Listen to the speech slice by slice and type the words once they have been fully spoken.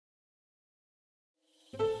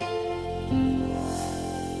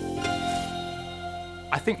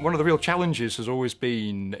I think one of the real challenges has always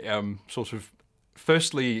been sort of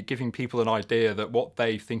firstly giving people an idea that what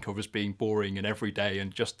they think of as being boring and everyday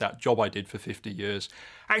and just that job I did for 50 years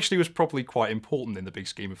actually was probably quite important in the big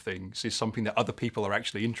scheme of things, is something that other people are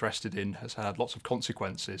actually interested in, has had lots of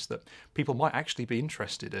consequences that people might actually be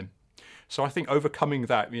interested in. So I think overcoming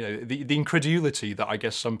that, the incredulity that I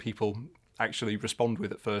guess some people actually respond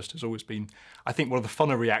with at first has always been, I think, one of the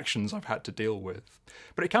funner reactions I've had to deal with.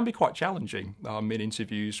 But it can be quite challenging in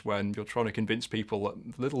interviews when you're trying to convince people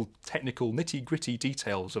that little technical nitty-gritty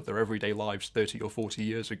details of their everyday lives 30 or 40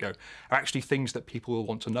 years ago are actually things that people will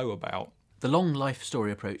want to know about. The long life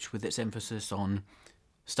story approach, with its emphasis on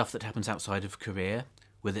stuff that happens outside of career,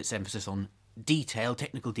 with its emphasis on detail,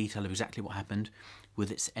 technical detail of exactly what happened, with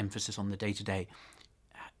its emphasis on the day-to-day,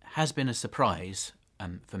 has been a surprise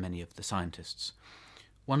for many of the scientists.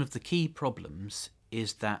 One of the key problems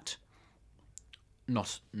is that,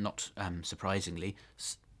 not surprisingly,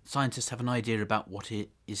 scientists have an idea about what it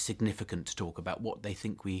is significant to talk about, what they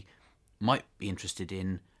think we might be interested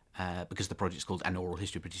in, because the project's called An Oral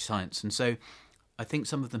History of British Science. And so I think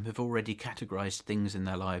some of them have already categorised things in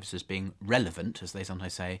their lives as being relevant, as they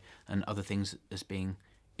sometimes say, and other things as being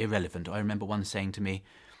irrelevant. I remember one saying to me,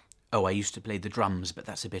 "Oh, I used to play the drums, but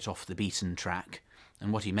that's a bit off the beaten track."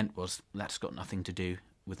 And what he meant was, that's got nothing to do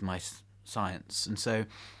with my science. And so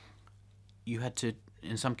you had to,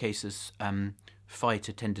 in some cases, fight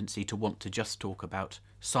a tendency to want to just talk about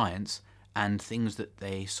science and things that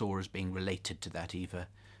they saw as being related to that, either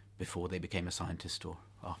before they became a scientist or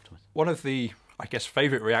afterwards. One of the, I guess,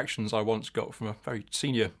 favourite reactions I once got from a very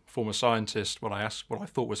senior former scientist when I asked what I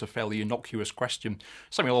thought was a fairly innocuous question,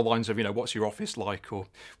 something along the lines of, what's your office like, or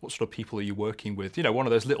what sort of people are you working with? One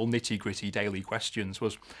of those little nitty-gritty daily questions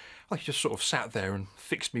was, well, he just sort of sat there and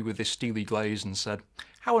fixed me with this steely glaze and said,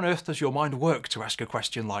 "How on earth does your mind work to ask a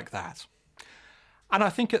question like that?" And I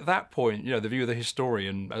think at that point, the view of the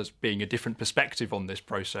historian as being a different perspective on this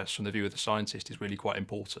process from the view of the scientist is really quite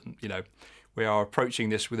important. We are approaching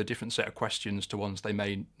this with a different set of questions to ones they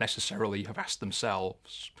may necessarily have asked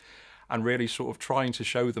themselves, and really sort of trying to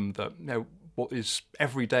show them that, what is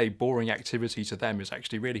everyday boring activity to them is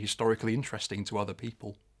actually really historically interesting to other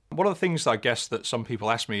people. One of the things I guess that some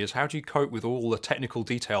people ask me is, how do you cope with all the technical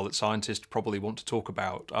detail that scientists probably want to talk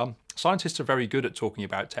about? Scientists are very good at talking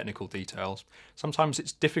about technical details. Sometimes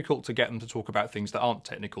it's difficult to get them to talk about things that aren't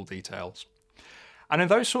technical details. And in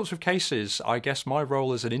those sorts of cases, I guess my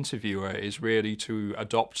role as an interviewer is really to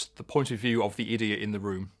adopt the point of view of the idiot in the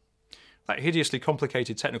room. That hideously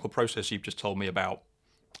complicated technical process you've just told me about,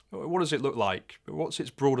 what does it look like? What's its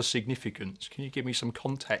broader significance? Can you give me some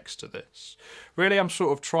context to this? Really, I'm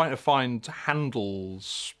sort of trying to find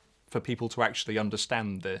handles for people to actually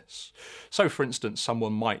understand this. So, for instance,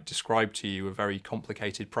 someone might describe to you a very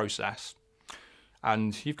complicated process,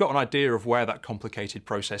 and you've got an idea of where that complicated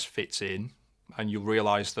process fits in, and you'll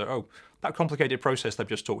realise that, oh, that complicated process they've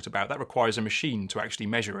just talked about, that requires a machine to actually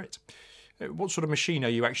measure it. What sort of machine are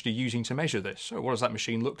you actually using to measure this? What does that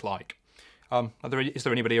machine look like? Is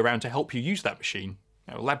there anybody around to help you use that machine?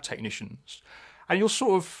 Lab technicians. And you'll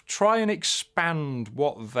sort of try and expand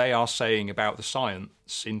what they are saying about the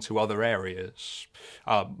science into other areas,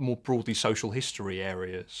 more broadly social history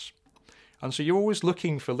areas. And so you're always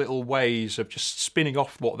looking for little ways of just spinning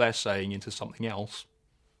off what they're saying into something else.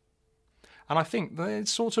 And I think that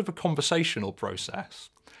it's sort of a conversational process.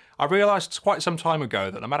 I realised quite some time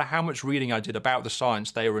ago that no matter how much reading I did about the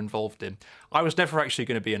science they were involved in, I was never actually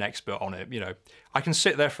going to be an expert on it. I can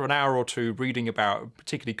sit there for an hour or two reading about a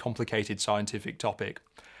particularly complicated scientific topic,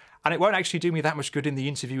 and it won't actually do me that much good in the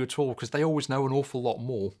interview at all, because they always know an awful lot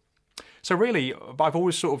more. So really, I've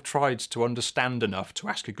always sort of tried to understand enough to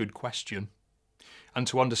ask a good question, and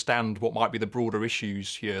to understand what might be the broader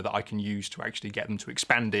issues here that I can use to actually get them to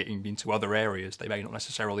expand it into other areas they may not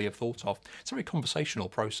necessarily have thought of. It's a very conversational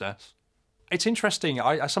process. It's interesting,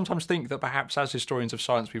 I sometimes think that perhaps as historians of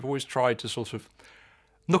science we've always tried to sort of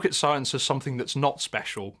look at science as something that's not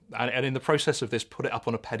special, and in the process of this put it up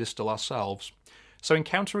on a pedestal ourselves. So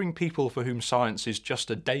encountering people for whom science is just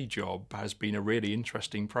a day job has been a really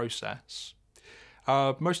interesting process.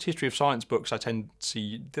 Most history of science books they tend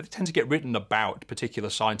to get written about particular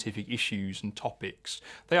scientific issues and topics.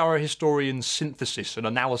 They are a historian's synthesis and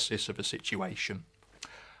analysis of a situation.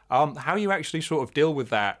 How you actually sort of deal with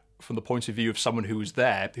that from the point of view of someone who was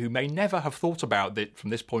there, who may never have thought about it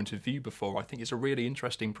from this point of view before, I think is a really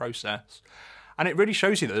interesting process. And it really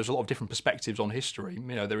shows you that there's a lot of different perspectives on history.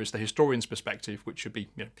 There is the historian's perspective, which should be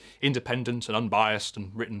independent and unbiased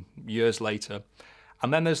and written years later.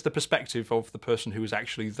 And then there's the perspective of the person who was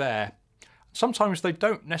actually there. Sometimes they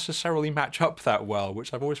don't necessarily match up that well,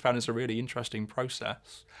 which I've always found is a really interesting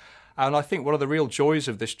process. And I think one of the real joys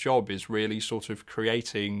of this job is really sort of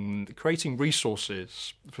creating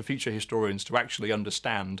resources for future historians to actually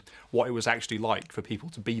understand what it was actually like for people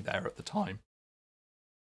to be there at the time.